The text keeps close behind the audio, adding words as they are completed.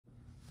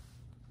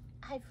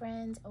Hi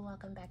friends,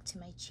 welcome back to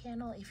my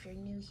channel. If you're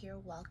new here,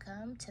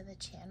 welcome to the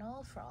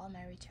channel. For all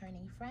my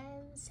returning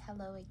friends,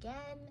 hello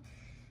again.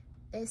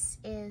 This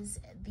is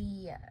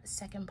the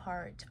second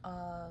part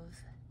of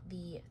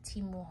the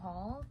TEMU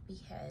haul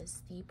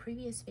because the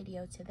previous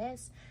video to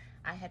this,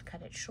 I had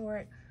cut it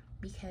short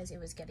because it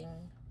was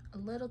getting a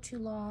little too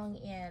long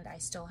and I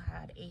still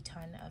had a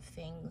ton of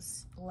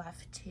things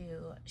left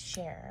to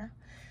share.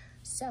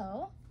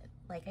 So,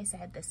 like I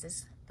said, this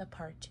is the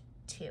part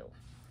 2.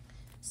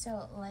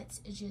 So let's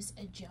just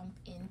jump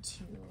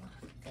into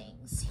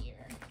things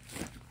here.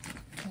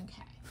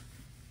 Okay.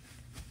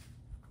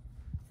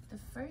 The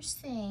first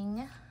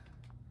thing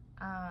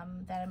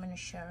that I'm going to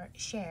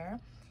share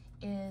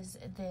is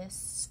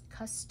this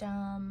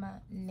custom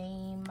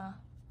name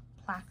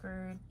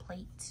placard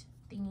plate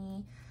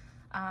thingy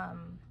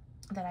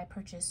that I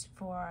purchased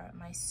for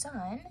my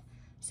son.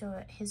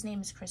 So his name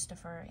is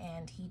Christopher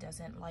and he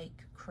doesn't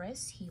like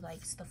Chris. He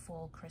likes the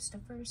full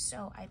Christopher.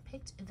 So I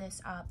picked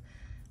this up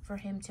for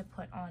him to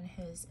put on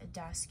his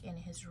desk in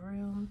his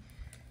room,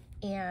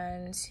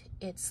 and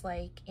it's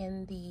like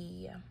in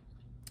the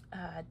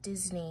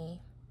Disney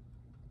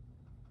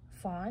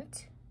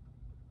font,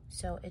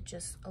 so it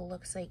just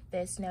looks like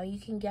this. Now you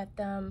can get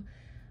them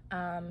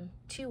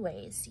two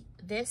ways.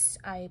 This,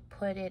 I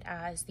put it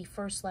as the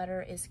first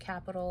letter is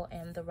capital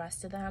and the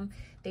rest of them,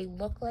 they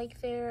look like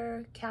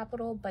they're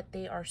capital but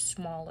they are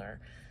smaller.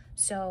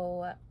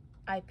 So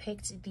I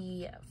picked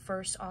the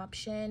first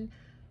option.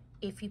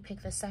 If you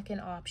pick the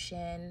second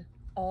option,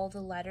 all the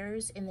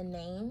letters in the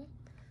name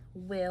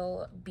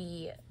will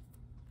be,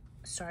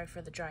 sorry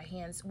for the dry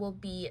hands, will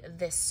be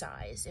this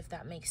size, if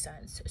that makes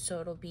sense. So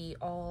it'll be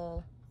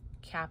all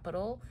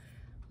capital,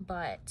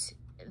 but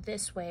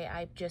this way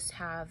I just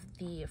have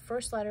the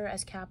first letter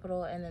as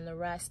capital and then the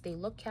rest, they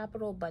look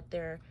capital, but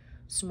they're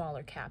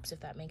smaller caps, if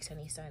that makes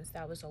any sense.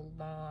 That was a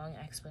long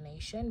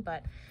explanation,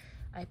 but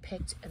I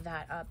picked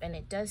that up and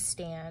it does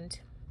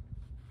stand.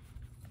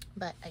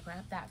 But I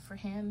grabbed that for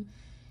him.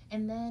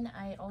 And then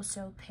I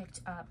also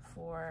picked up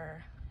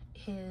for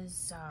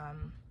his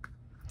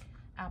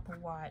Apple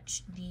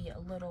Watch, the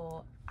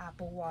little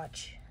Apple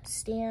Watch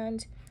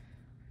stand.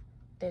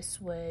 This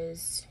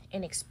was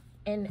I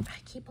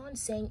keep on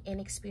saying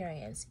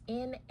inexpensive.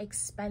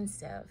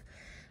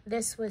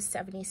 This was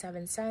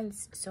 77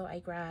 cents. So I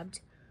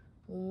grabbed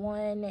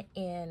one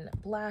in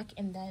black,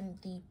 and then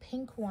the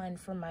pink one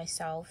for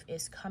myself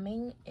is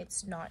coming.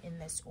 It's not in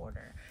this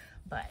order,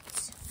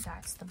 but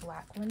that's the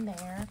black one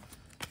there.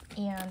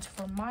 And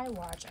for my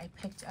watch, I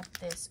picked up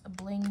this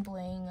bling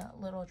bling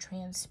little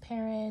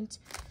transparent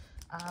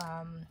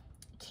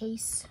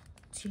case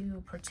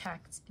to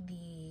protect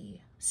the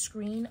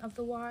screen of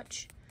the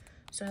watch.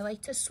 So I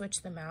like to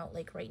switch them out.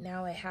 Like right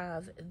now I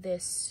have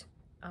this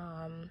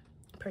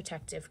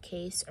protective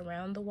case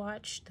around the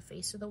watch, the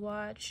face of the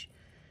watch.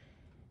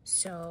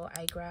 So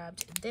I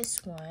grabbed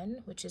this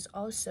one, which is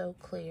also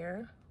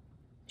clear,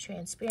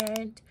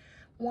 transparent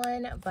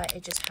one, but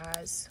it just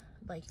has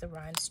like the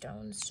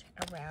rhinestones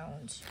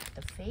around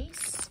the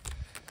face.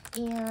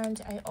 And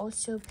I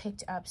also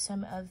picked up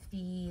some of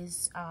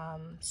these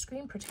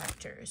screen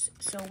protectors.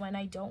 So when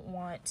I don't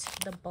want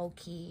the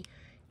bulky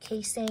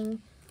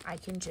casing, I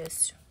can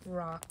just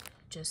rock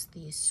just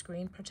the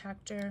screen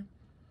protector.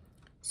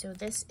 So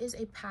this is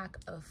a pack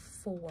of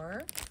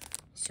 4.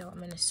 So I'm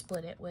going to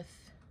split it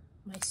with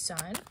my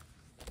son.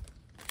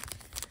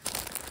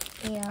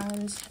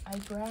 And I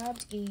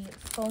grabbed a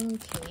phone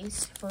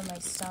case for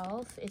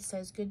myself. It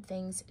says good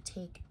things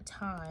take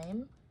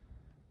time,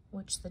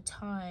 which the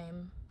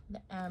time,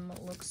 the M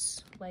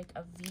looks like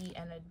a V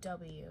and a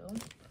W,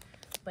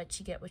 but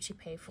you get what you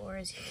pay for.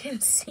 As you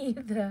can see,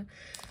 the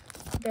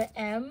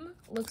M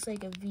looks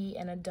like a V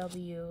and a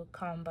W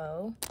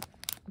combo,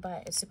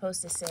 but it's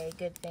supposed to say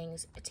good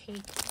things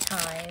take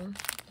time,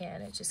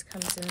 and it just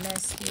comes in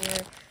this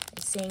here.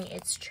 It's saying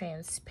it's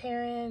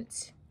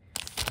transparent.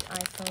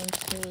 iPhone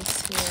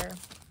case here.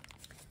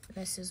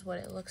 This is what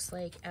it looks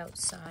like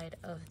outside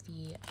of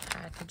the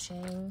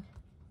packaging.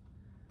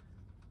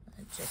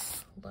 It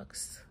just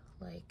looks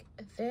like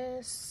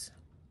this.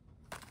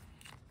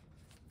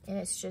 And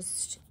it's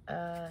just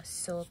a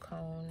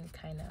silicone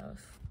kind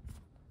of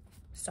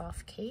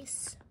soft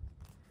case.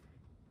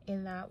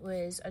 And that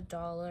was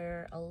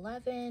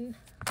 $1.11.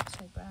 So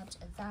I grabbed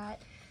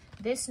that.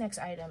 This next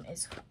item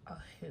is a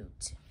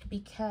hoot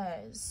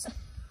because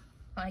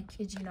I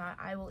kid you not,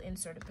 I will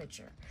insert a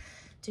picture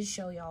to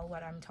show y'all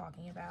what I'm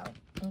talking about.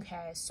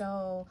 Okay,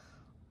 so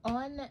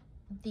on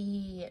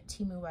the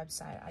TEMU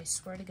website, I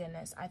swear to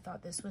goodness, I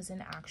thought this was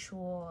an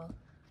actual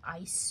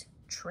ice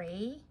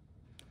tray,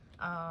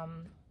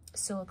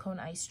 silicone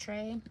ice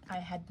tray. I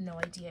had no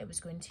idea it was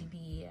going to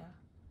be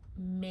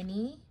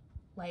mini,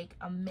 like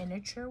a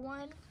miniature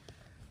one.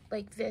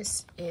 Like,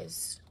 this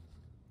is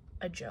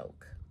a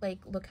joke.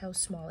 Like, look how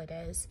small it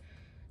is.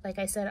 Like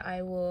I said,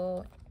 I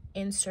will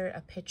insert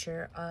a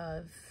picture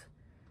of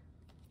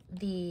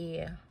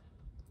the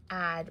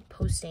ad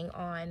posting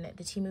on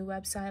the TEMU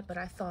website, but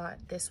I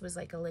thought this was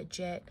like a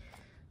legit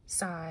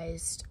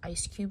sized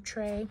ice cube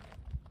tray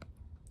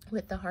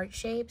with the heart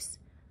shapes.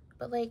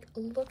 But like,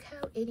 look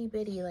how itty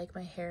bitty like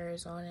my hair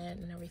is on it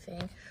and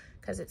everything,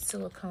 because it's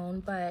silicone,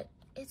 but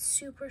it's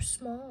super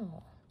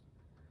small.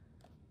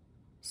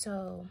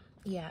 So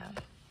yeah,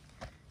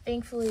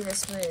 thankfully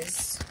this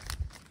was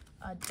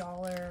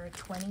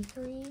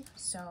 $1.23.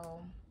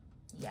 So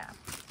yeah,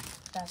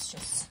 that's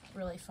just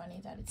really funny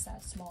that it's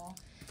that small.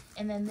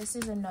 And then this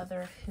is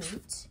another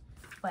hoot,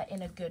 but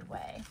in a good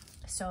way.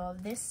 So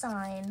this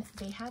sign,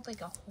 they had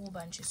like a whole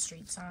bunch of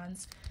street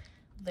signs.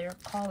 They're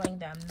calling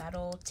them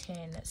metal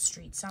tin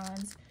street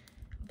signs,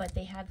 but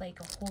they had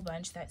like a whole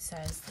bunch that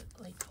says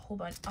like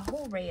a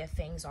whole array of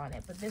things on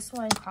it. But this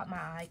one caught my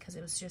eye because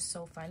it was just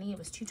so funny. It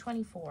was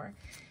 $2.24.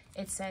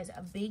 It says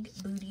a Big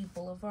Booty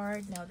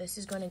Boulevard. Now this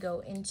is going to go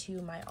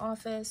into my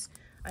office.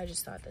 I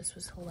just thought this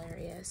was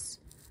hilarious.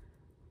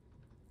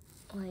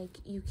 Like,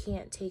 you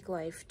can't take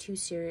life too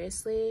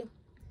seriously,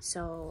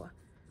 so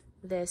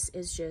this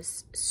is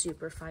just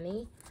super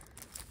funny.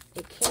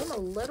 It came a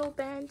little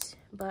bent,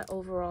 but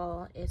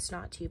overall it's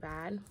not too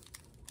bad.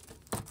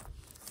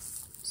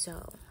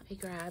 So I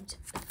grabbed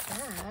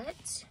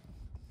that,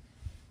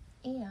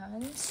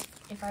 and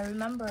if I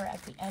remember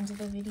at the end of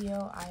the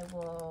video, I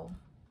will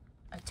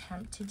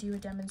attempt to do a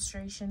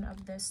demonstration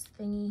of this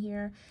thingy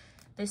here.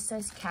 This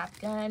says cap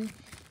gun.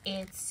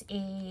 It's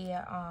a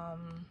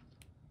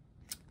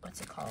what's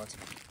it called,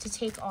 to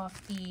take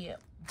off the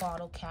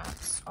bottle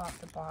caps off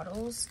the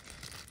bottles.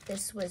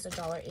 This was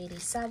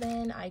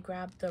 $1.87. I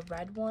grabbed the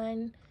red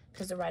one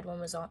because the red one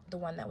was the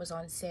one that was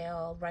on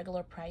sale.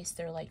 Regular price,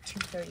 they're like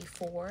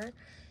 $2.34,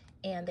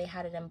 and they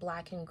had it in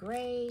black and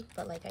gray,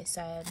 but like I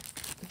said,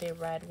 the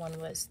red one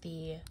was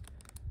the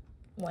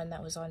one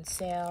that was on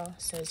sale.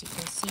 So as you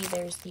can see,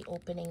 there's the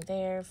opening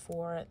there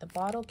for the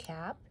bottle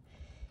cap,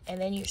 and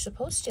then you're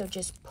supposed to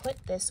just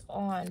put this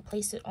on,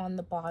 place it on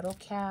the bottle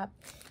cap,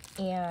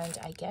 and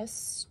I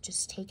guess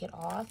just take it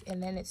off,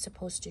 and then it's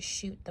supposed to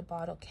shoot the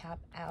bottle cap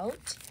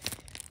out.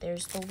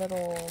 There's the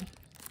little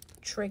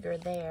trigger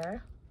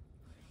there,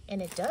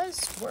 and it does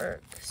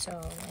work. So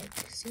like,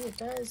 see, it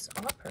does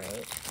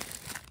operate.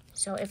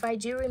 So if I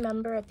do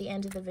remember at the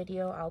end of the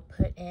video, I'll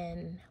put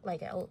in,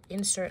 like, I'll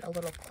insert a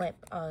little clip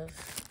of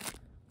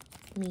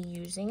me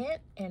using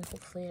it, and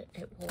hopefully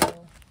it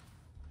will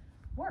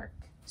work.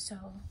 So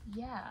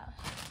yeah,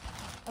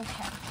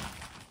 okay.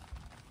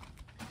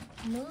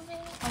 Moving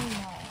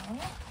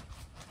along,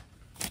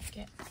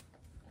 get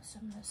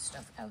some of this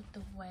stuff out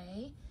the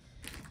way.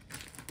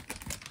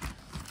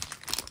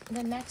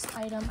 The next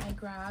item I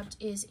grabbed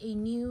is a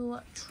new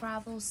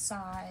travel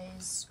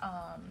size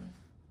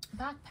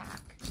backpack.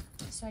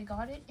 So I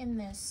got it in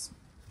this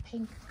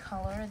pink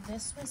color.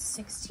 This was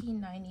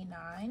 $16.99.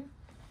 I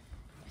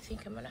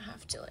think I'm gonna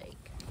have to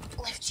like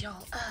lift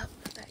y'all up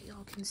that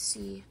y'all can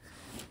see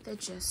the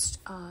gist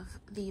of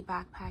the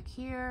backpack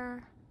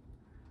here.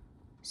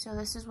 So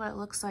this is what it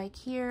looks like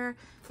here.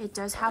 It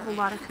does have a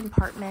lot of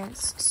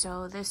compartments.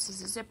 So this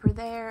is a zipper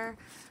there,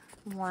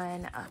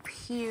 one up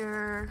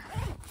here,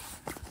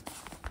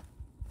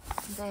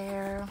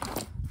 there.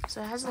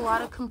 So it has a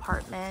lot of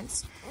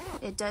compartments.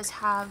 It does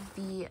have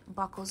the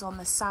buckles on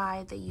the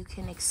side that you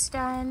can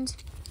extend.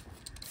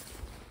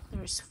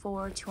 There's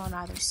 4, 2 on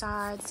either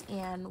sides,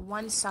 and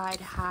one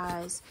side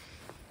has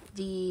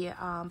the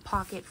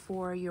pocket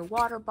for your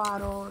water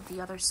bottle.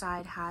 The other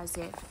side has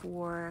it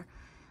for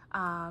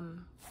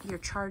your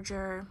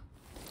charger.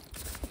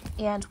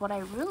 And what I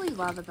really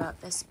love about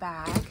this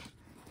bag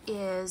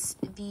is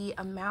the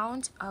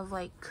amount of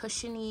like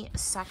cushiony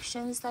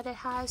sections that it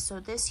has. So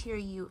this here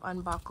you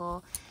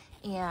unbuckle,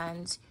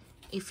 and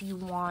if you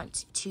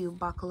want to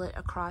buckle it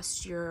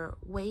across your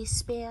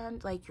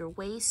waistband, like your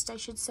waist I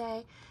should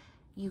say,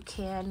 you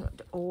can,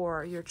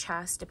 or your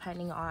chest,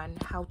 depending on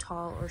how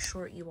tall or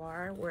short you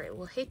are, where it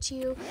will hit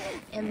you.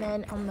 And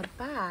then on the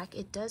back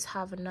it does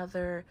have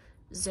another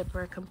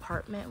zipper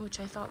compartment, which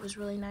I thought was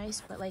really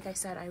nice. But like I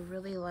said, I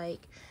really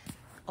like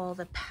all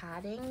the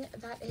padding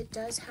that it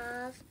does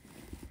have.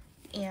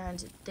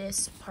 And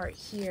this part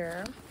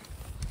here,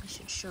 I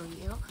should show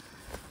you,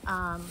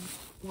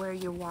 where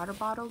your water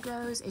bottle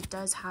goes, it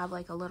does have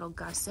like a little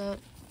gusset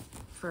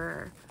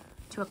to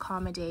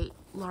accommodate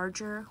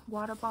larger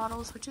water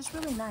bottles, which is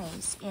really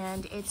nice.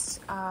 And it's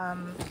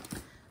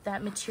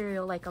that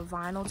material, like a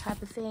vinyl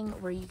type of thing,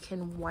 where you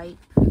can wipe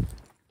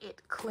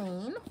it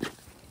clean.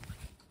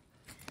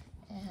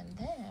 And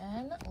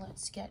then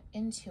let's get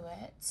into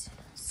it.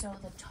 So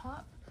the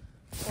top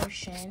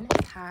portion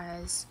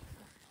has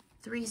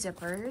 3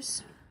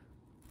 zippers,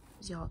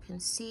 as y'all can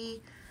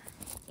see.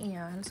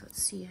 And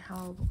let's see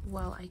how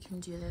well I can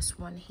do this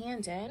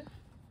one-handed,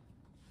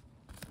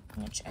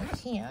 which I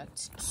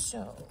can't.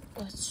 So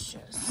let's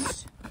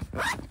just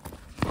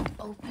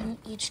open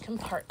each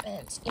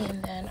compartment,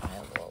 and then I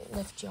will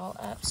lift y'all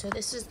up. So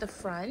this is the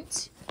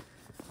front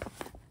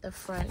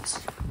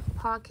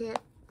pocket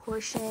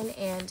portion,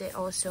 and it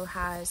also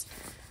has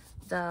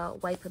the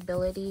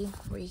wipeability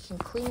where you can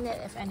clean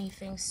it if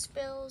anything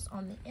spills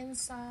on the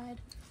inside.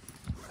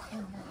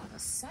 And then the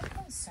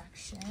second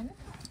section,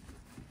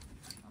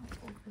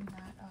 I'll open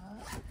that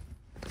up.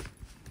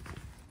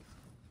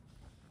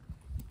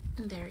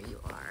 And there you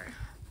are.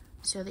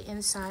 So the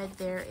inside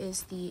there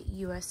is the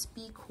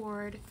USB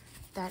cord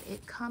that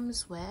it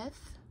comes with,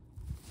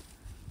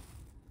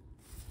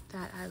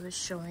 that I was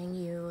showing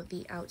you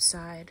the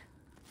outside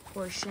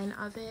portion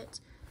of it.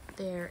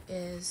 There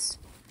is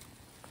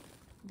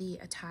the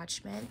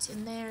attachment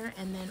in there,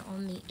 and then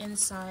on the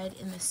inside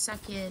in the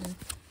second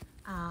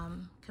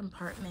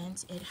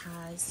compartment, it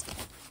has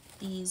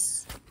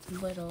these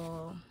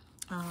little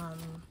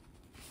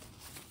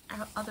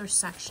other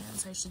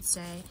sections, I should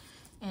say,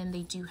 and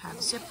they do have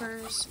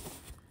zippers,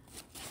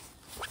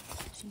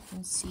 as you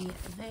can see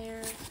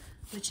there,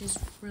 which is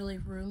really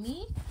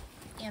roomy.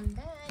 And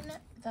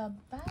then the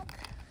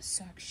back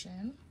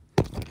section,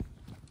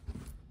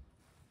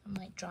 I'm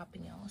like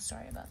dropping y'all,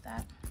 sorry about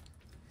that.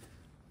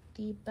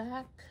 The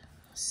back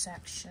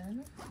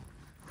section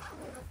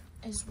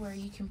is where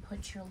you can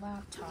put your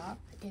laptop.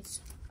 It's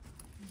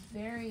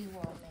very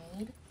well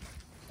made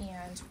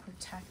and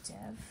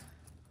protective.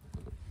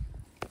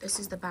 This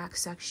is the back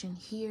section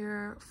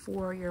here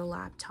for your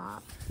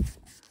laptop.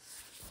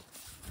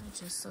 It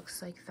just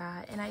looks like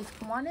that. And I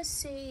want to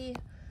say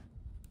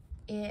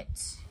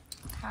it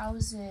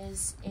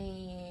houses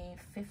a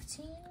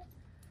 15-inch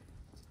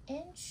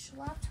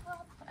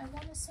laptop, I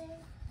want to say.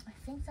 I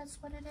think that's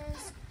what it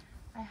is.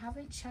 I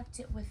haven't checked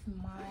it with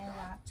my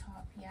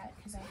laptop yet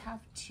because I have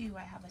two.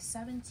 I have a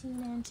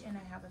 17-inch and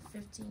I have a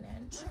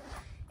 15-inch.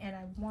 And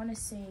I want to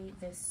say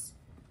this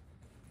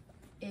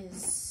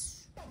is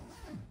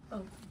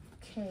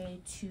okay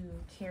to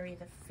carry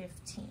the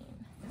 15,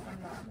 if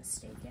I'm not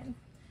mistaken.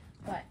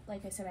 But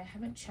like I said, I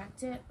haven't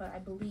checked it, but I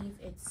believe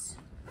it's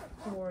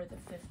for the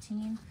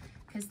 15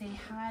 because they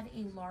had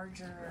a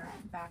larger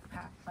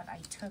backpack, but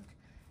I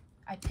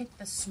picked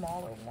the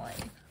smaller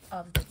one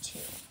of the two.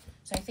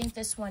 So I think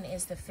this one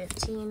is the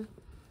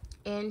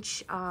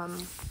 15-inch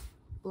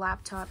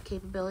laptop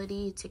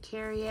capability to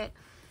carry it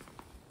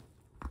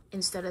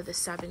instead of the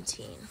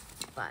 17.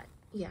 But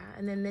yeah,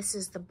 and then this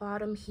is the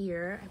bottom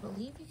here. I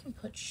believe you can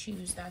put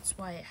shoes. That's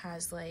why it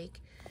has like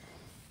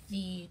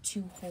the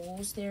two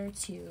holes there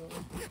to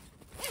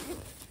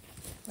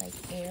like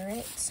air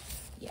it.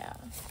 Yeah,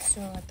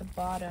 so at the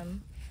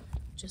bottom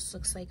just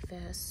looks like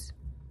this.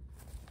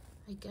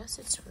 I guess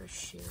it's for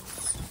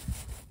shoes,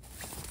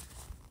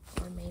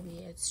 or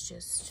maybe it's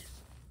just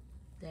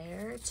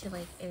there to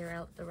like air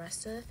out the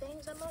rest of the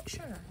things. I'm not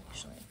sure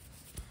actually,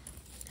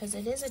 because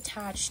it is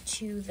attached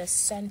to the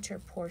center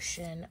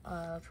portion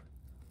of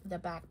the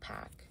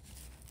backpack.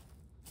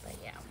 But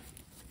yeah,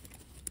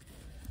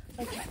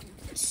 okay,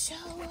 so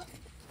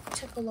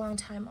took a long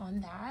time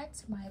on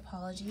that, my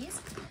apologies.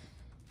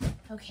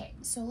 Okay,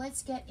 so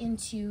let's get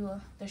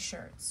into the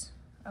shirts.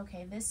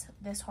 Okay,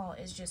 this haul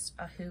is just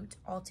a hoot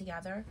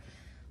altogether.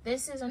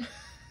 This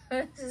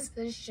is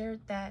the shirt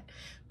that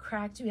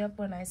cracked me up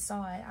when I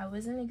saw it. I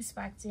wasn't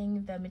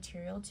expecting the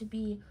material to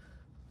be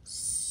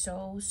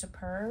so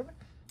superb.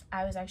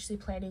 I was actually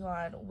planning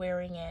on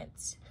wearing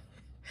it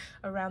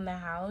around the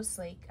house,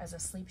 like as a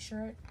sleep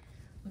shirt,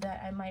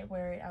 that I might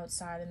wear it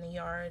outside in the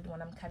yard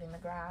when I'm cutting the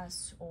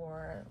grass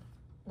or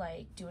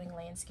like doing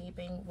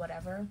landscaping,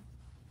 whatever.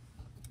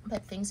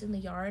 But things in the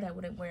yard, I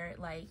wouldn't wear it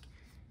like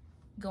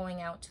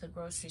going out to the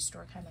grocery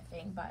store kind of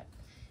thing. But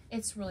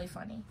it's really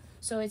funny.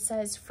 So it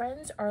says,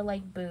 friends are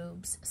like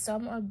boobs.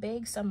 Some are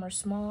big, some are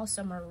small,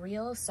 some are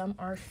real, some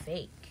are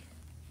fake.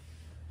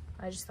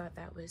 I just thought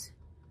that was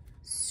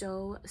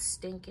so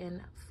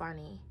stinking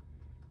funny.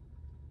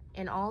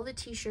 And all the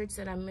t-shirts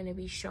that I'm going to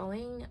be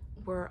showing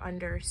were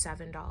under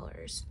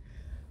 $7.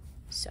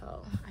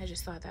 So I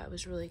just thought that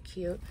was really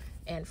cute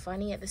and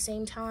funny at the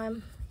same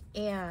time.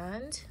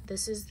 And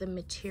this is the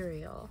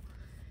material.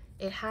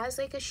 It has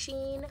like a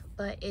sheen,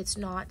 but it's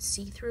not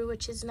see-through,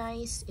 which is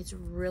nice. It's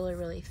really,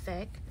 really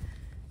thick.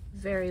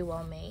 Very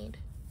well made.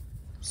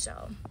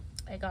 So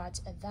I got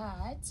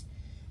that.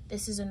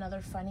 This is another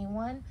funny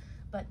one.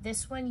 But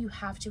this one you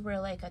have to wear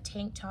like a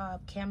tank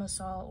top,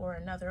 camisole, or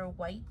another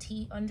white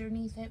tee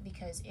underneath it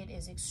because it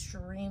is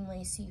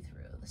extremely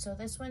see-through. So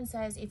this one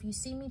says, if you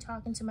see me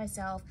talking to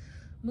myself,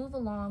 move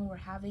along, we're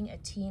having a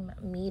team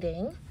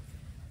meeting.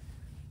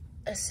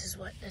 This is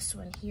what this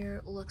one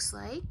here looks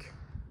like.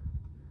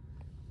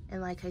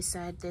 And like I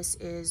said, this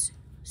is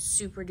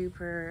super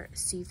duper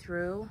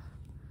see-through.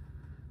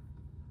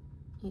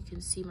 You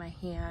can see my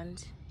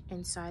hand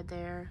inside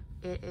there.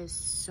 It is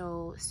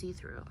so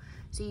see-through.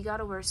 So you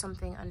gotta wear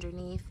something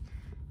underneath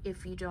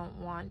if you don't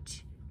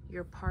want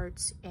your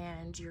parts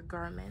and your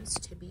garments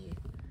to be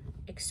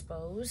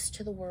exposed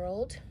to the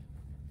world.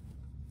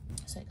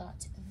 So I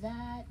got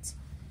that.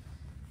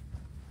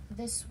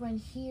 This one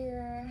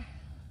here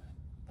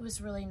was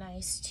really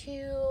nice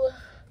too.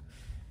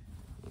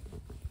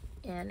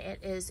 And it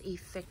is a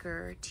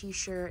thicker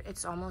t-shirt.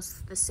 It's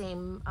almost the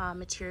same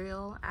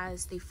material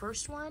as the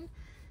first one,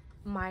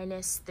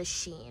 minus the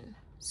sheen.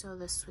 So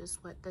this is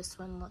what this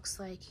one looks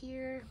like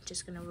here. I'm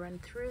just gonna run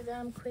through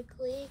them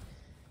quickly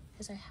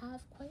because I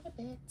have quite a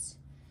bit.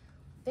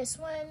 This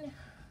one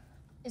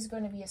is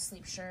going to be a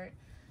sleep shirt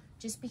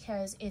just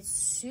because it's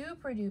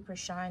super duper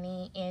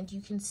shiny and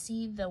you can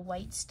see the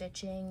white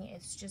stitching.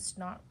 It's just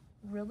not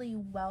really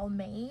well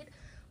made,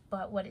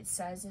 but what it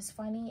says is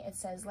funny. It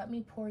says, let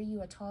me pour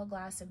you a tall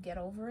glass of Get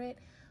Over It.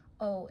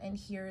 Oh, and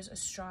here's a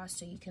straw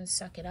so you can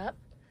suck it up.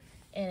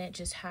 And it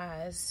just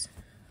has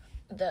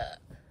the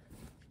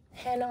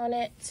hen on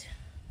it.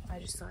 I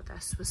just thought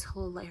this was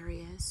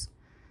hilarious.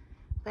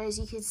 But as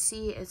you can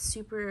see, it's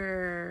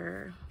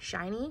super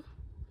shiny.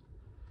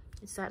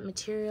 It's that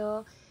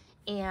material.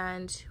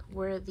 And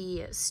where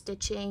the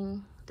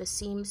stitching, the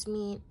seams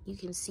meet, you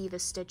can see the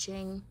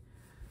stitching.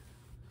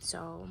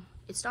 So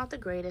it's not the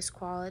greatest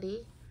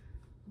quality,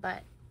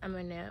 but I'm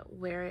gonna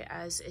wear it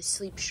as a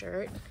sleep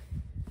shirt.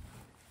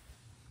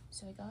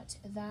 So I got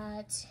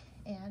that,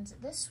 and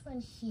this one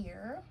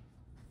here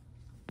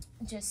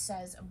just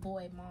says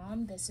Boy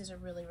Mom. This is a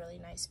really, really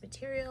nice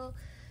material.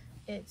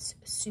 It's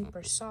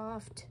super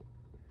soft,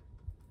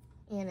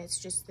 and it's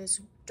just this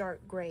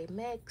dark gray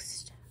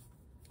mixed,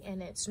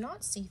 and it's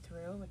not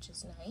see-through, which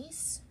is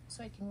nice,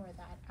 so I can wear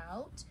that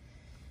out.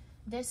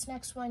 This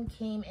next one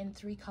came in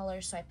 3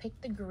 colors, so I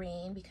picked the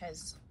green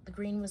because the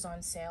green was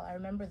on sale. I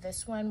remember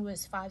this one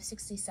was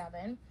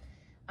 $5.67.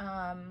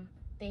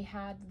 They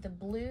had the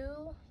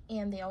blue,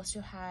 and they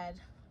also had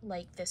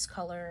like this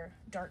color,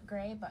 dark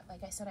gray, but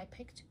like I said, I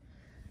picked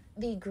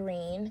the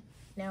green.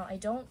 Now, I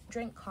don't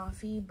drink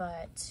coffee,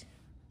 but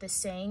the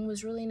saying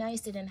was really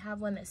nice. They didn't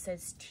have one that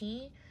says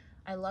tea.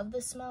 I love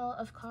the smell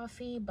of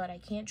coffee, but I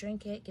can't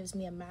drink it. It gives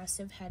me a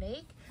massive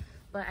headache.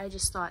 But I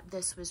just thought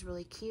this was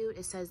really cute.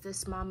 It says,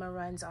 this mama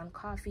runs on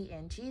coffee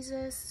and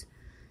Jesus.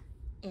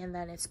 And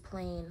then it's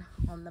plain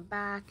on the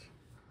back,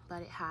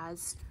 but it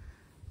has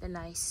the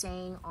nice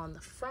saying on the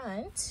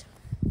front.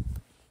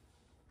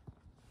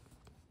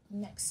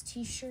 Next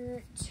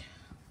t-shirt,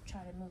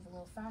 try to move a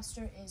little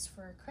faster, is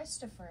for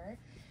Christopher.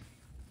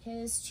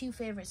 His 2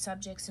 favorite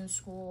subjects in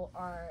school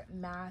are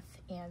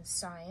math and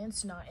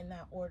science, not in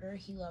that order.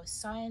 He loves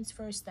science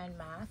first, then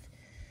math.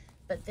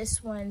 But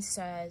this one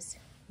says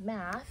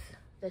math,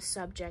 the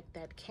subject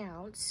that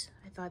counts.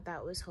 I thought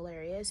that was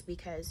hilarious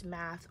because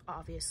math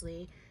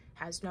obviously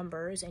has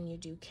numbers and you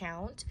do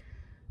count.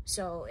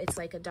 So it's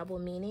like a double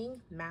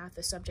meaning. Math,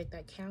 the subject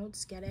that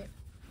counts. Get it?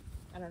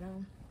 I don't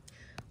know.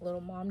 A little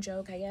mom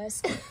joke, I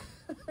guess.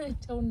 I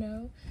don't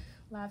know.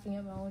 Laughing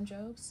at my own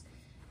jokes.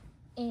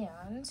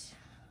 And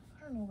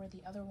I don't know where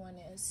the other one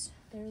is.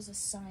 There's a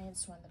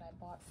science one that I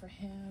bought for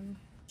him.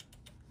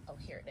 Oh,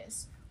 here it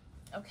is.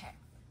 Okay.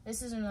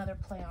 This is another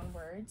play on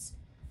words.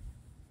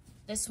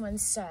 This one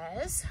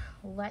says,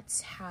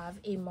 let's have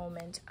a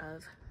moment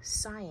of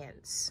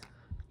science.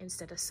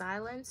 Instead of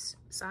silence,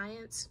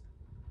 science.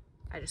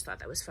 I just thought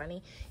that was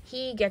funny.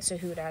 He gets a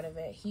hoot out of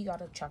it. He got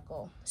a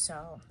chuckle.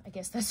 So I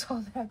guess that's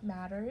all that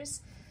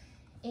matters.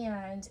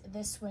 And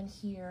this one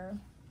here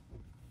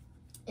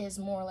is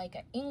more like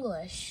an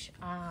English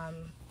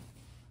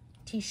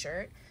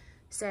t-shirt.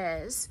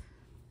 Says,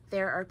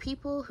 there are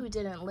people who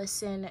didn't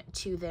listen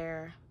to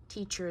their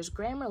teacher's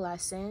grammar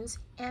lessons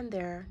and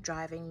they're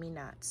driving me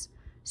nuts.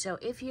 So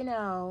if you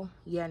know,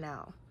 you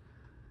know.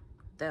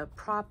 The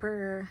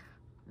proper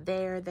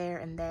there,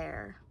 and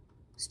there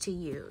is to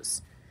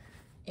use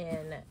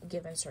in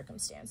given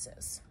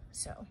circumstances.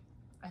 So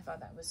I thought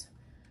that was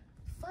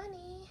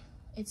funny.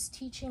 It's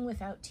teaching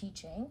without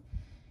teaching.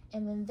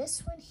 And then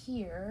this one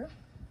here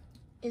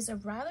is a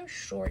rather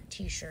short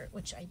t-shirt,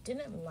 which I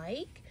didn't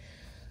like,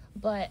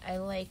 but I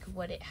like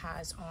what it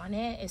has on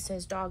it. It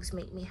says, dogs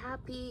make me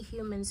happy,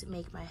 humans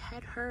make my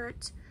head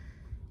hurt.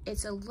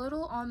 It's a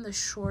little on the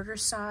shorter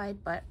side,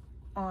 but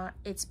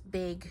it's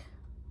big,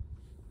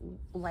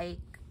 like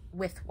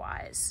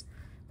width-wise,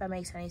 if that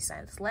makes any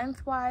sense.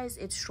 Lengthwise,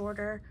 it's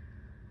shorter,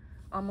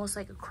 almost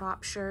like a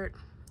crop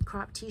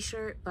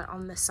t-shirt, but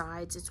on the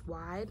sides, it's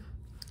wide.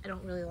 I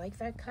don't really like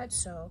that cut,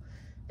 so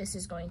this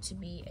is going to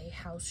be a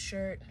house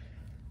shirt.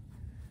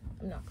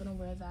 I'm not gonna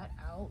wear that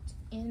out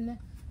in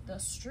the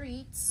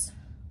streets.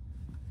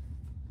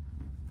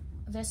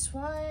 This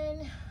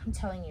one, I'm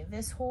telling you,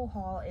 this whole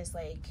haul is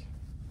like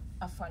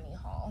a funny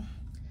haul.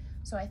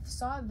 So I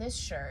saw this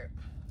shirt.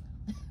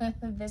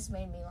 This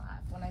made me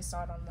laugh when I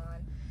saw it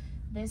online.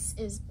 This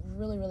is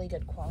really, really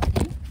good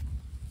quality.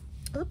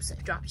 Oops,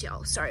 I dropped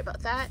y'all. Sorry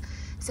about that.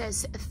 It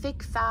says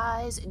thick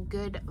thighs,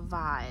 good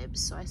vibes.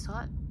 So I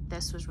thought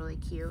this was really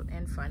cute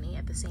and funny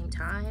at the same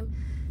time.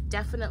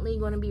 Definitely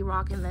going to be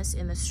rocking this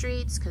in the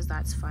streets because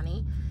that's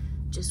funny.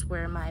 Just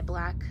wear my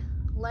black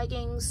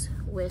leggings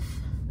with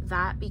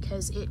that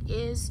because it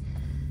is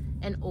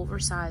an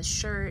oversized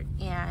shirt,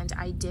 and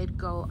I did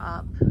go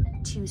up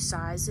 2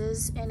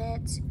 sizes in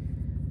it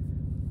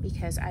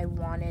because I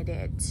wanted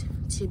it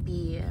to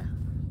be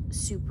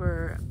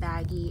super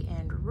baggy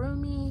and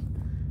roomy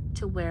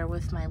to wear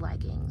with my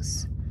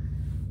leggings.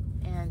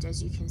 And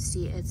as you can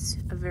see, it's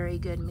a very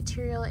good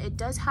material. It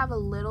does have a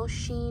little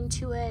sheen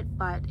to it,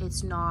 but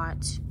it's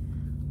not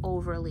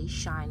overly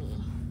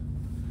shiny.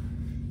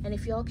 And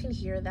if y'all can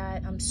hear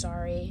that, I'm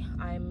sorry.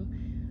 I'm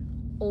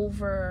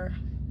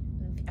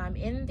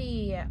in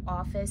the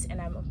office and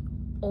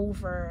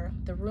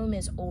the room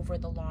is over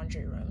the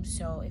laundry room.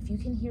 So if you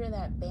can hear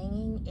that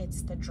banging,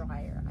 it's the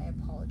dryer. I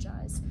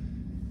apologize.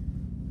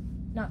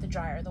 not the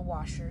dryer, the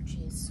washer.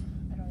 Jeez,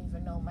 I don't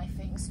even know my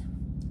things.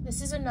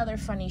 This is another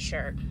funny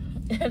shirt.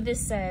 This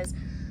says,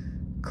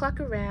 cluck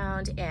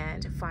around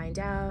and find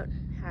out.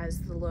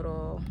 Has the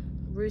little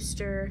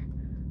rooster,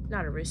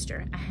 not a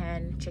rooster, a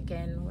hen,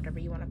 chicken, whatever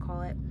you want to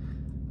call it.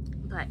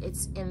 But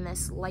it's in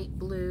this light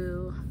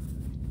blue,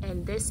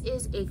 and this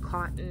is a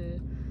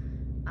cotton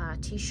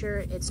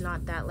t-shirt. It's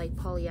not that like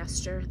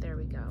polyester. There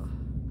we go.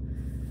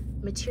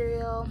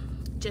 Material,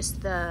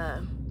 just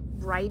the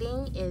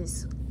writing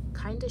is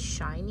kind of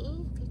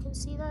shiny, if you can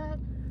see that.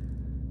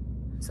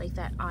 It's like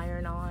that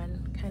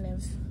iron-on kind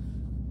of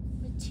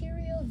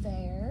material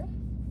there.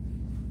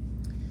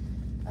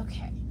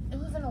 Okay,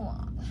 moving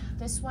along.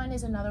 This one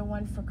is another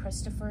one for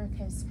Christopher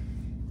because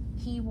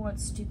he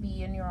wants to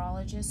be a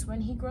neurologist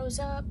when he grows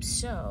up.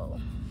 So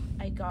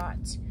I got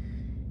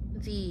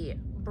the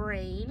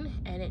brain,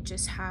 and it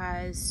just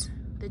has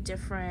the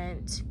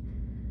different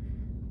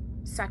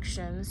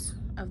sections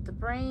of the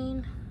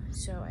brain.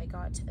 So I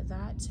got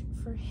that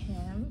for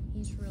him.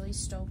 He's really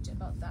stoked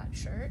about that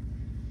shirt.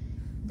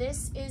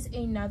 This is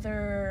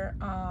another,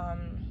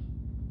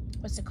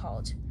 what's it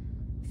called?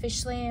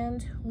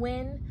 Fishland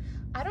win.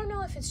 I don't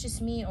know if it's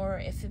just me or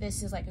if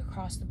this is like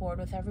across the board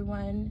with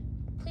everyone.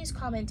 Please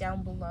comment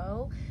down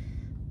below.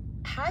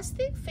 Has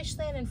the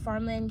Fishland and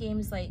Farmland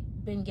games like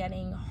been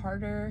getting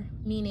harder?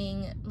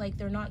 Meaning like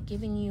they're not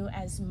giving you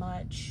as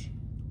much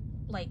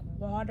like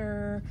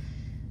water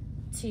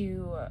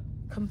to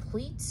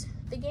complete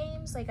the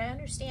games. Like I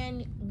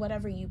understand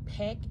whatever you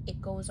pick,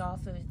 it goes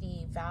off of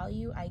the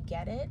value. I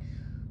get it.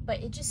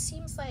 But it just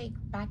seems like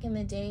back in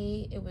the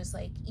day, it was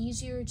like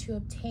easier to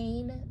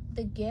obtain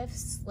the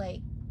gifts,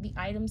 like the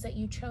items that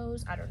you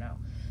chose. I don't know.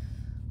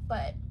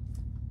 But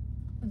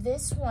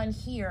this one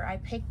here, I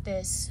picked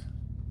this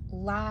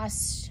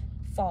last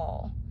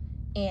fall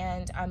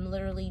and I'm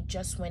literally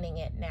just winning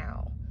it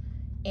now.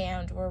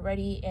 And we're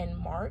already in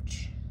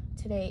March.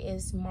 Today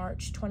is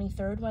March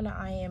 23rd when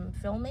I am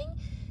filming,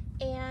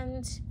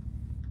 and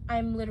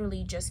I'm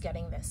literally just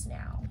getting this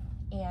now.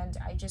 And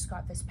I just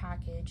got this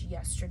package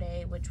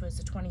yesterday, which was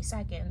the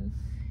 22nd.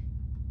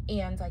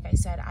 And like I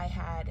said, I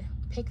had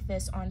picked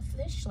this on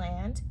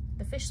Fishland,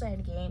 the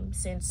Fishland game,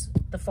 since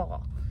the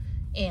fall.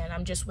 And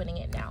I'm just winning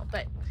it now.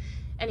 But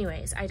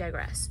anyways, I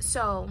digress.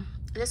 So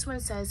this one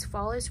says,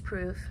 fall is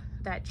proof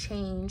that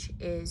change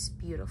is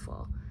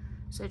beautiful.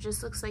 So it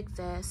just looks like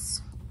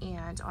this.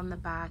 And on the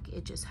back,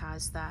 it just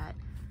has that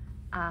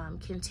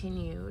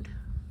continued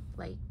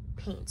like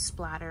paint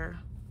splatter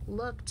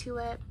look to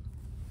it.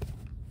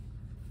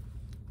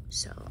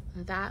 So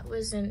that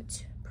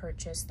wasn't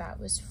purchased, that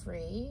was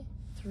free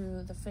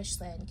through the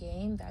Fishland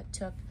game that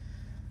took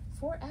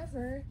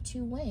forever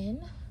to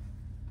win.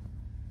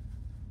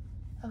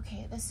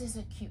 Okay, this is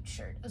a cute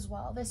shirt as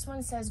well. This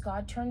one says,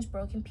 God turns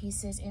broken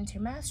pieces into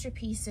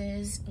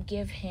masterpieces.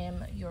 Give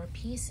him your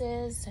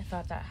pieces. I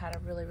thought that had a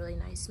really, really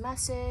nice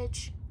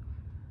message.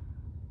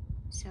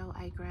 So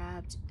I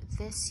grabbed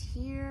this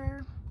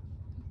here,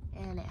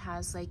 and it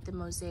has like the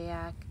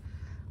mosaic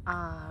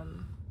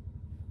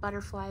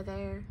butterfly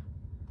there.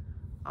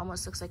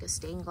 Almost looks like a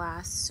stained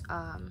glass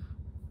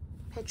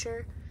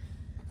picture.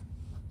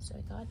 So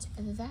I got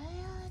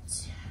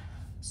that.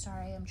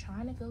 Sorry, I'm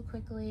trying to go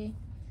quickly.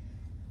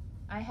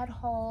 I had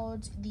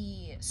hauled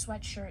the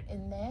sweatshirt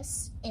in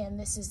this, and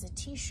this is the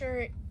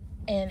t-shirt,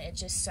 and it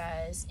just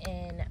says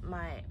in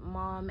my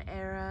mom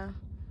era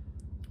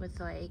with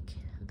like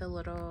the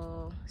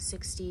little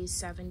 60s,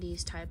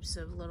 70s types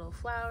of little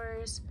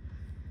flowers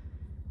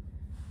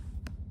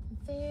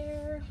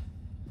there.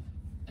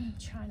 I'm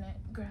trying to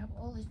grab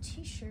all the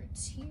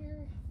t-shirts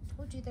here.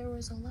 Told you there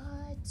was a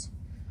lot.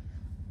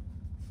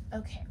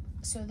 Okay,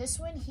 so this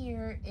one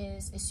here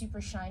is a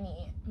super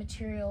shiny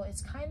material.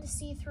 It's kind of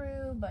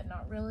see-through, but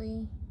not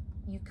really.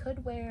 You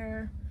could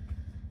wear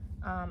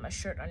a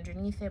shirt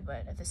underneath it,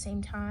 but at the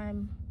same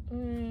time,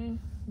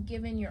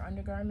 given your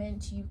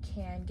undergarment, you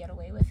can get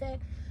away with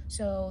it.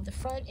 So the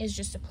front is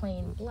just a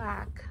plain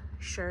black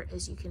shirt,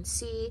 as you can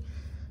see.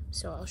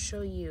 So I'll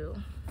show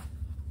you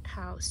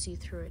how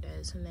see-through it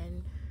is, and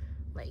then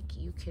like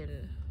you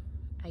can,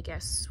 I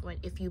guess,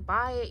 if you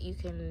buy it, you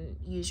can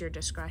use your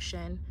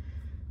discretion.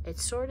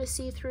 It's sort of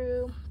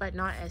see-through, but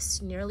not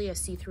as nearly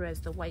as see-through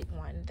as the white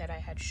one that I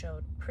had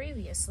shown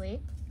previously.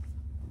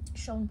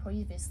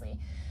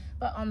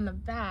 But on the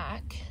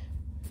back,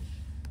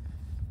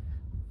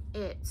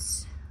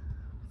 it's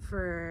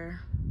for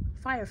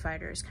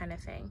firefighters kind of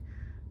thing.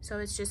 So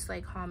it's just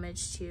like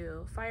homage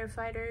to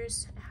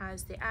firefighters. It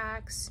has the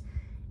axe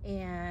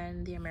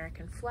and the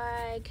American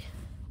flag.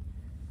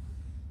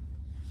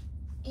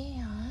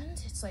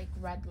 And it's like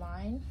red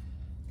line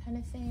kind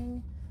of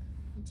thing.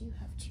 We do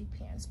have two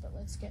pants, but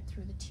let's get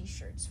through the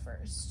t-shirts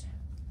first.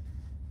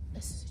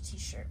 This is a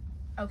t-shirt.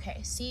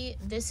 Okay, see,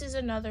 this is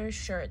another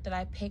shirt that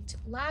I picked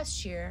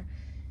last year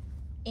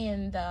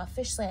in the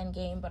Fishland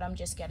game, but I'm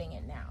just getting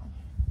it now.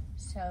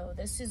 So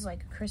this is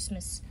like a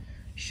Christmas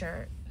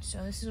shirt.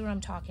 So this is what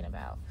I'm talking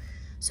about.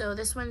 So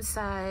this one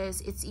says,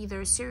 it's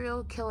either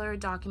serial killer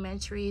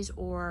documentaries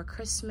or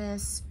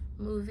Christmas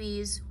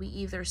movies. We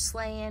either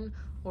slayin'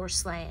 or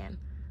slaying.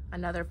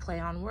 Another play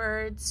on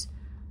words.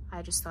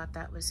 I just thought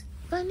that was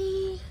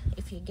funny.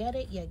 If you get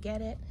it, you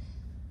get it.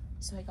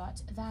 So I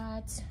got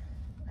that.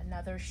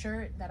 Another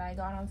shirt that I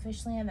got on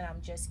Fishland that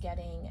I'm just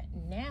getting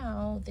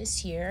now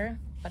this year,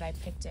 but I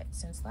picked it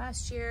since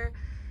last year.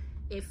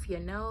 If you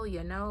know,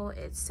 you know.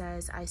 It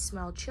says I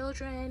smell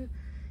children,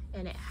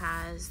 and it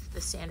has the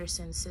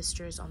Sanderson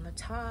sisters on the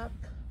top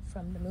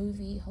from the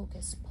movie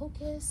Hocus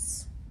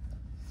Pocus.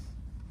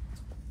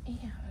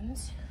 And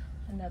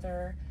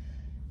another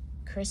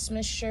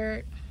Christmas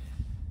shirt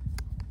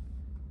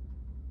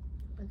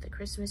with the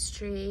Christmas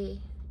tree,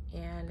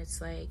 and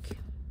it's like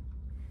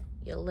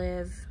you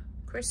live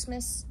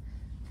Christmas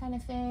kind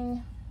of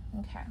thing.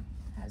 Okay,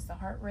 has the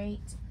heart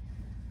rate.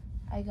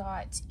 I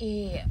got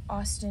a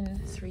Austin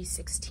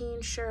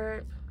 316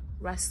 shirt,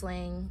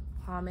 wrestling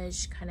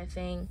homage kind of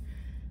thing.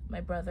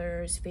 My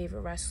brother's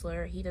favorite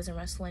wrestler, he doesn't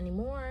wrestle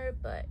anymore,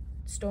 but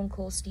Stone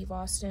Cold Steve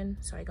Austin.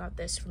 So I got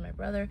this for my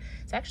brother.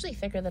 It's actually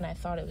thicker than I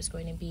thought it was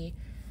going to be.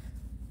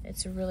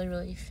 It's a really,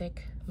 really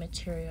thick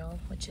material,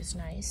 which is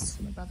nice.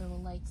 My brother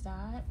will like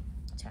that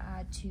to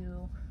add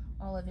to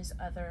all of his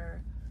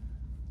other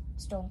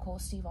Stone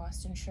Cold Steve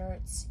Austin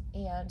shirts.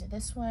 And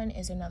this one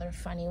is another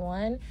funny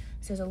one. It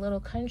says a little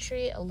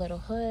country, a little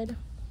hood.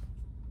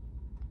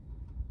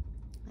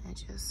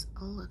 It just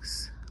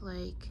looks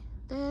like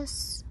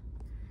this.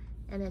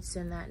 And it's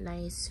in that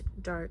nice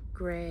dark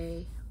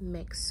gray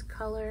mix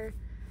color.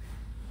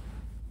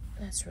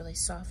 That's really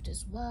soft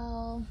as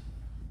well.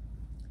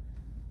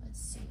 Let's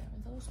see,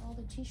 are those all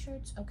the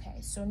t-shirts? Okay,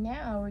 so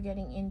now we're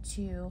getting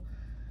into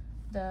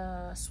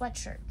the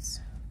sweatshirts.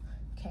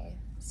 Okay,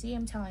 see,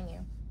 I'm telling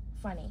you,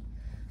 funny.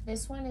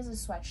 This one is a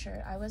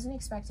sweatshirt. I wasn't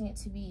expecting it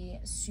to be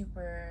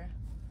super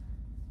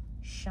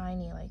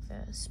shiny like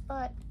this,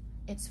 but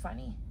it's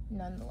funny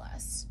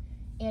nonetheless.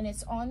 And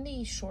it's on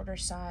the shorter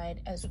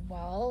side as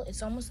well.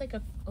 It's almost like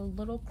a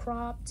little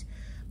cropped,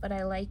 but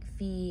I like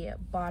the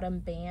bottom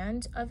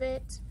band of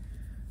it,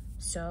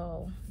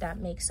 so that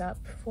makes up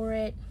for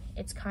it.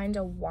 It's kind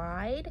of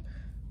wide,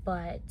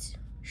 but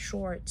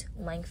short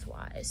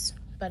lengthwise.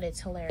 But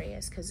it's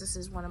hilarious because this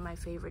is one of my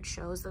favorite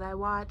shows that I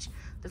watch,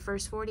 The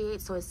First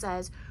 48. So it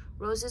says,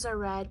 roses are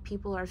red,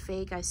 people are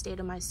fake, I stay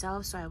to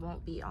myself, so I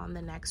won't be on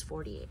the next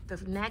 48. The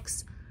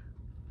next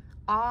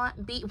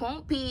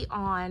won't be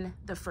on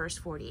the first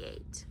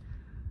 48.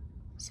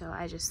 So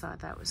I just thought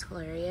that was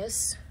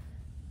hilarious.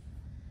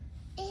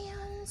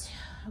 And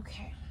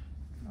okay,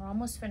 we're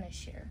almost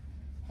finished here.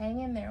 Hang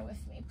in there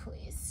with me,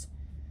 please.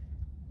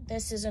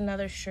 This is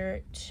another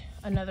shirt,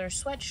 another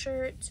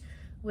sweatshirt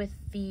with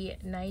the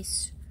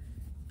nice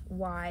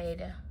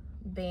wide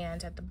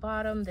band at the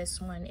bottom.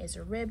 This one is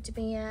a ribbed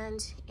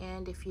band,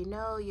 and if you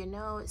know, you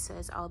know. It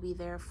says I'll be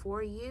there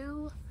for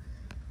you.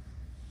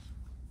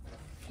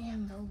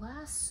 And the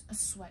last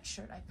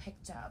sweatshirt I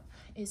picked up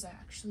is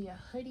actually a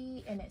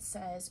hoodie, and it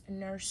says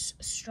Nurse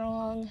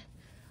Strong.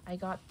 I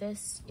got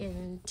this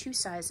in 2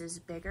 sizes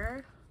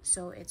bigger,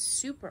 so it's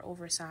super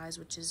oversized,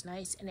 which is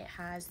nice, and it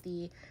has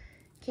the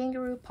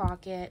kangaroo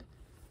pocket,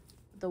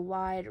 the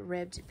wide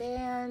ribbed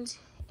band,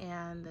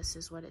 and this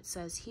is what it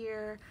says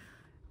here.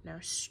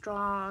 Nurse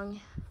Strong.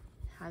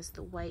 Has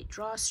the white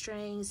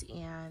drawstrings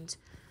and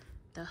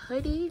the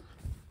hoodie.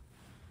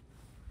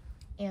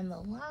 And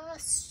the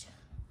last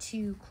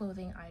 2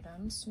 clothing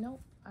items, nope,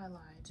 I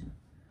lied.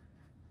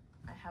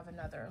 I have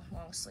another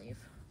long sleeve.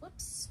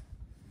 Whoops.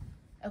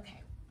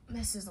 Okay,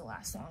 this is the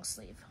last long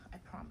sleeve, I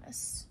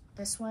promise.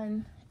 This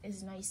one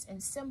is nice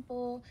and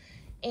simple,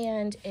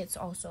 and it's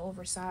also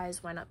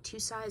oversized. Went up 2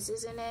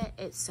 sizes in it.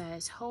 It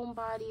says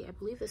homebody. I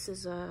believe this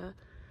is a,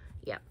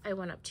 yeah, I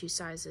went up 2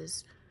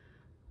 sizes.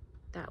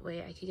 That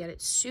way I could get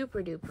it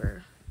super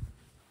duper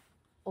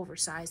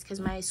oversized, because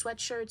my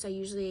sweatshirts I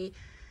usually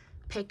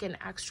pick an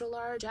extra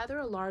large, either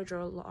a large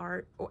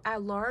or a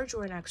large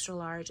or an extra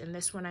large, and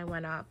this one I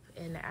went up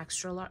in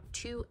extra large,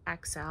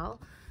 2XL,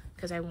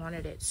 because I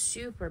wanted it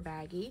super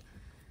baggy.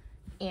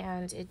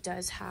 And it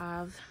does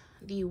have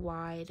the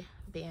wide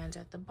band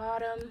at the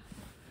bottom,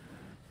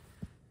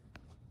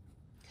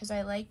 because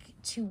I like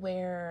to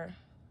wear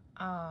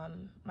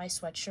my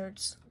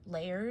sweatshirts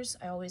layers.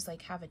 I always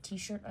like have a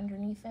t-shirt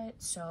underneath it,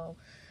 so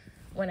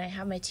when I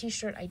have my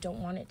t-shirt I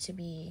don't want it to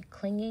be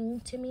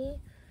clinging to me.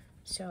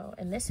 So,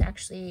 and this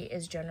actually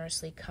is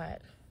generously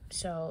cut,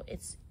 so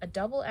it's a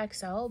double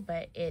XL,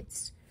 but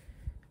it's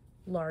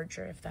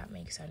larger, if that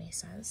makes any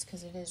sense,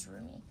 because it is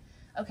roomy.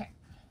 Okay,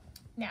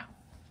 now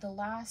the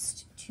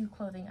last 2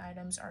 clothing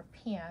items are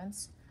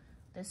pants.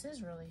 This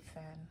is really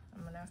thin.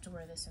 I'm gonna have to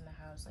wear this in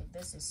the house. Like,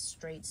 this is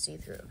straight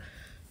see-through.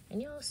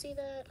 And y'all see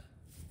that?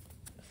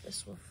 If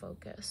this will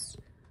focus.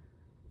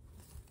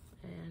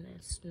 And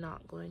it's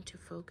not going to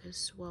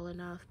focus well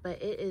enough,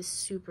 but it is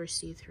super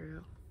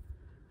see-through.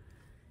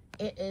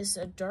 It is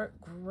a dark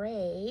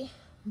gray,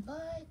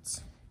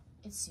 but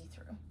it's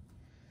see-through.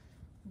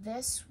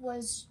 This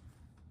was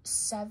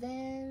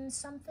 $7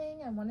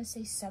 something. I want to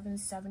say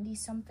 $7.70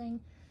 something,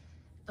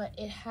 but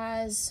it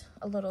has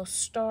a little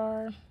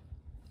star,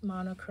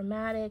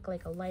 monochromatic,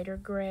 like a lighter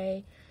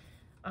gray.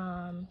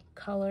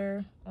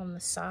 color on the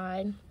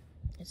side.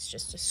 It's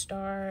just a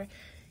star,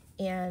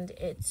 and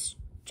it's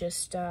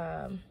just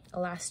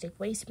elastic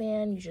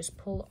waistband. You just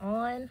pull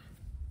on.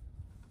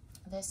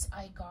 This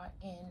I got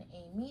in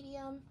a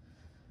medium,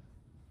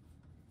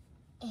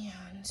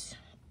 and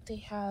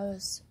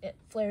it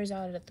flares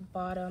out at the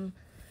bottom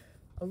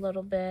a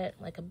little bit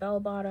like a bell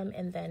bottom,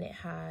 and then it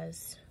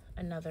has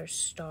another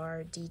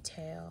star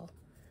detail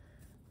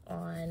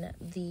on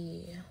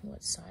the,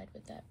 what side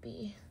would that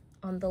be?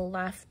 On the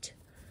left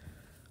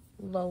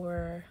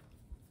lower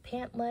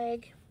pant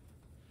leg,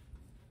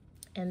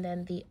 and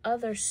then the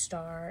other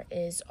star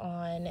is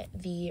on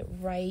the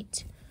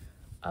right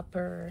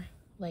upper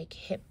like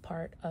hip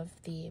part of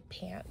the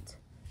pant.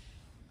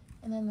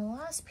 And then the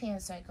last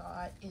pants I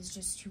got is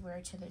just to wear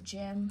to the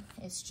gym.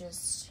 It's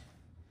just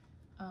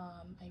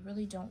I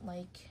really don't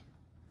like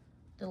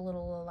the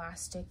little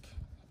elastic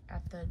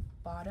at the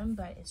bottom,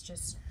 but it's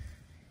just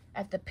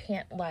at the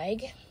pant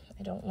leg.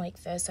 I don't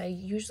like this. I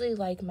usually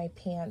like my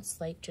pants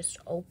like just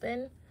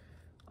open,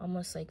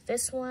 almost like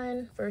this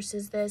one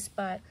versus this,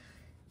 but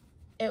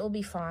it will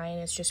be fine.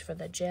 It's just for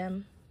the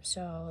gym.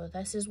 So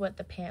this is what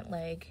the pant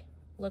leg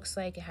looks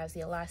like. It has the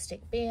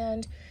elastic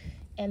band,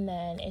 and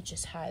then it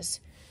just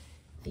has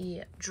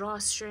the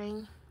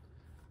drawstring,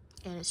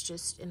 and it's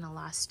just an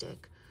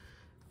elastic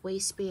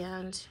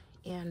waistband.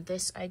 And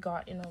this I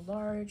got in a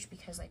large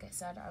because, like I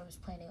said, I was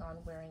planning on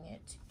wearing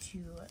it to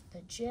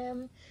the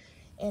gym.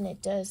 And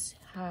it does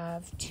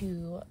have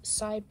 2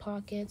 side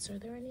pockets. Are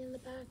there any in the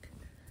back?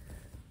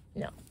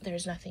 No,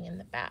 there's nothing in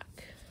the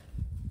back.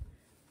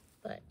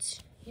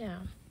 But yeah,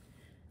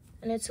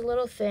 and it's a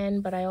little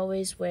thin, but I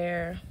always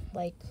wear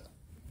like,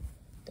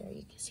 there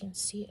you can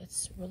see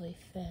it's really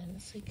thin.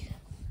 It's like,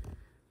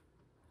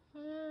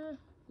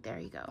 there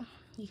you go.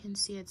 You can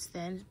see it's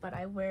thin, but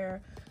I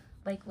wear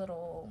like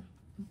little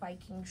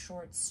biking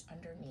shorts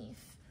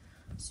underneath,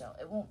 so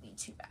it won't be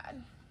too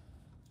bad.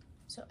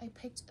 So I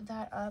picked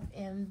that up,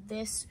 and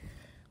this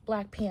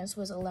black pants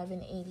was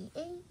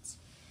 $11.88.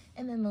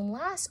 And then the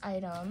last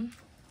item,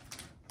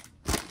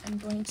 I'm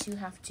going to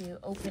have to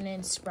open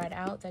and spread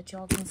out that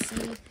y'all can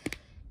see,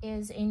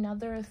 is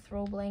another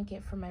throw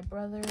blanket for my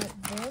brother.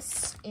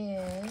 This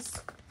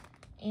is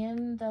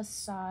in the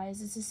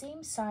size, it's the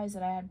same size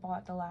that I had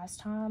bought the last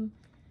time.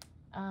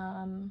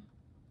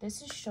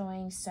 This is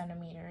showing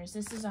centimeters.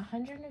 This is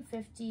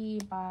 150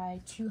 by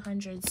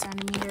 200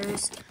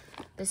 centimeters.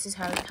 This is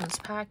how it comes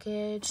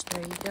packaged.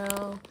 There you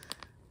go.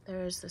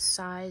 There's the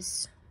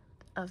size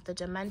of the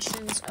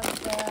dimensions of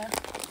the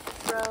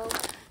throw.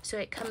 So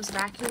it comes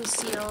vacuum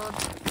sealed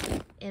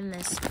in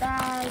this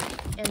bag,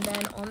 and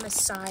then on the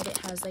side it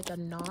has like a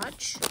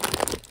notch.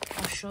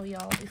 I'll show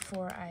y'all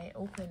before I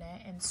open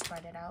it and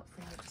spread it out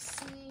for you to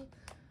see.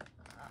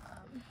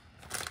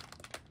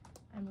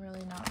 I'm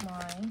really not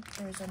lying.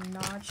 There's a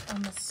notch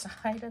on the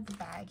side of the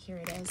bag. Here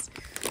it is.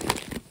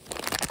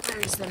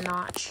 There's the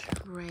notch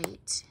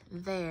right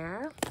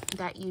there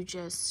that you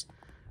just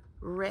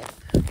rip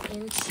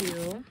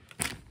into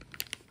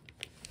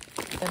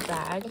the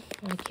bag.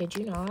 I kid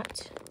you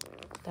not.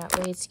 That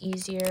way it's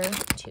easier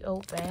to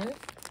open.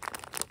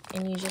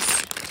 And you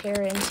just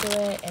tear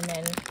into it, and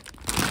then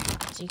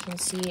as you can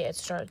see, it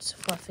starts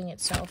fluffing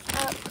itself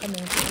up,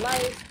 coming to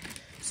life.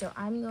 So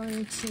I'm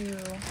going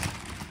to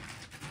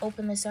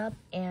open this up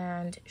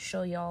and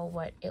show y'all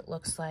what it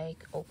looks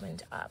like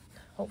opened up.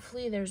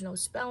 Hopefully there's no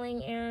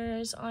spelling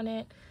errors on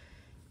it.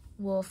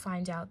 We'll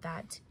find out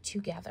that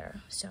together.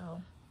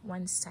 So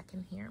 1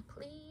 second here,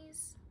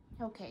 please.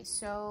 Okay,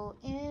 so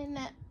in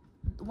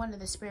one of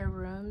the spare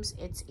rooms,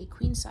 it's a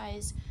queen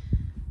size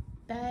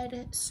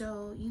bed.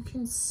 So you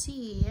can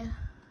see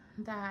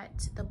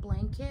that the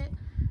blanket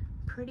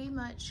pretty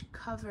much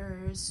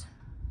covers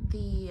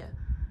the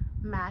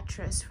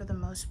mattress for the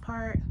most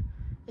part.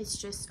 It's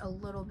just a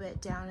little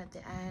bit down at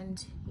the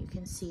end. You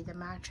can see the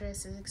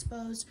mattress is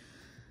exposed.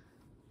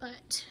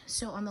 But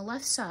so on the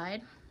left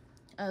side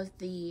of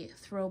the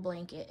throw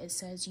blanket, it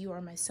says, "You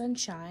are my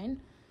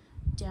sunshine."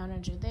 Down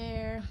under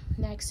there,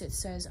 next it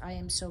says, "I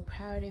am so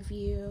proud of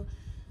you."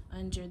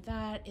 Under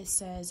that, it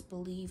says,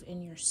 "Believe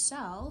in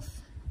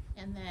yourself."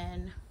 And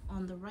then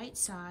on the right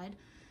side,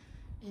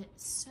 it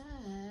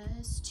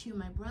says, "To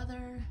my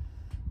brother,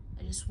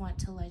 I just want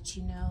to let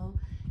you know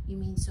you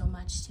mean so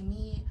much to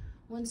me.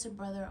 Once a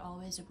brother,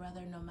 always a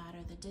brother, no matter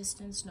the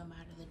distance, no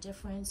matter the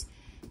difference,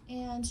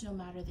 and no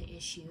matter the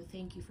issue.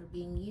 Thank you for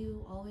being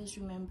you. Always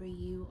remember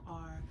you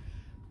are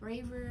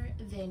braver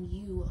than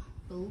you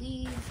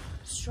believe,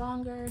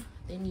 stronger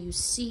than you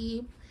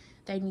seem,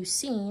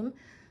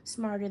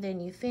 smarter than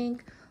you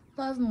think,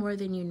 love more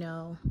than you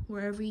know.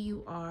 Wherever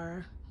you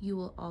are, you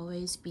will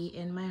always be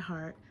in my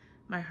heart.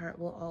 My heart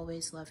will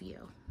always love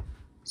you."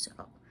 So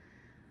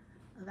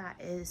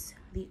that is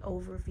the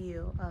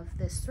overview of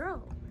this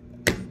throw.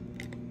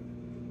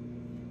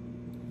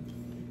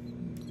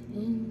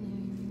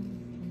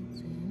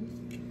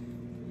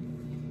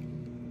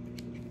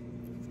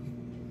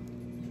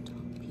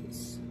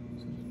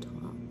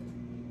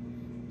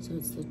 So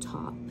it's the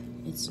top,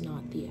 it's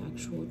not the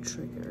actual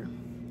trigger.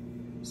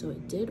 So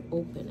it did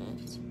open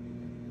it,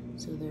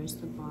 So there's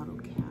the bottle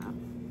cap.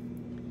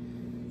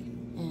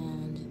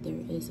 And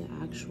there is an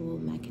actual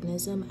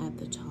mechanism at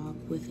the top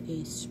with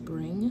a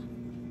spring.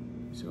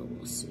 So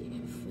we'll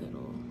see if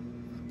it'll,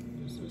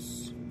 does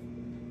this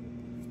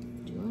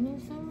do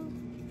anything?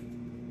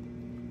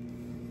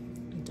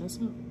 It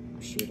doesn't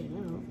shoot it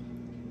out.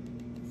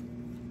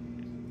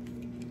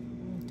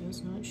 It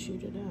does not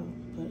shoot it out,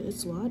 but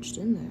it's lodged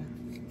in there.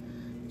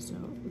 So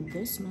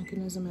this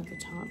mechanism at the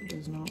top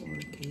does not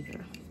work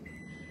either,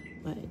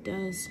 but it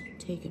does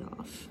take it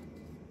off.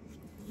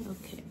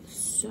 Okay,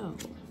 so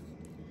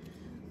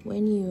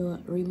when you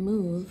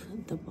remove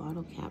the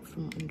bottle cap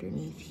from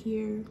underneath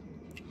here,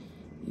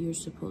 you're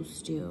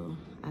supposed to,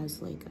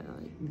 as like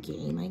a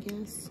game, I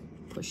guess,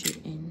 push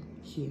it in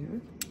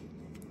here.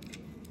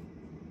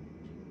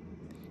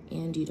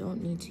 And you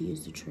don't need to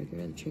use the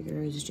trigger. The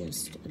trigger is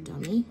just a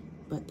dummy,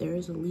 but there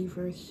is a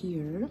lever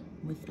here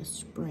with a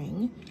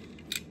spring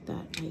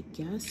that I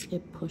guess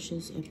it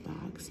pushes it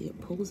back. See, it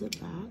pulls it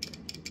back.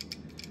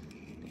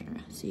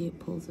 There, see, it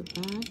pulls it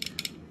back.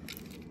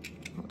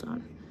 Hold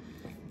on.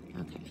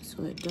 Okay,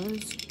 so it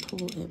does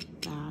pull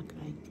it back,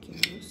 I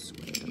guess.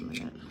 Wait a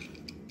minute.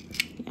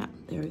 Yeah,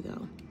 there we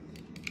go.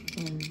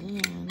 And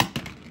then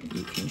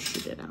you can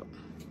shoot it out.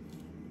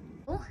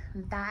 Well,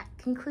 that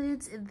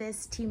concludes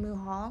this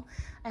TEMU haul.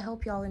 I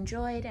hope y'all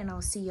enjoyed, and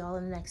I'll see y'all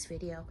in the next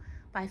video.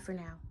 Bye for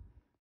now.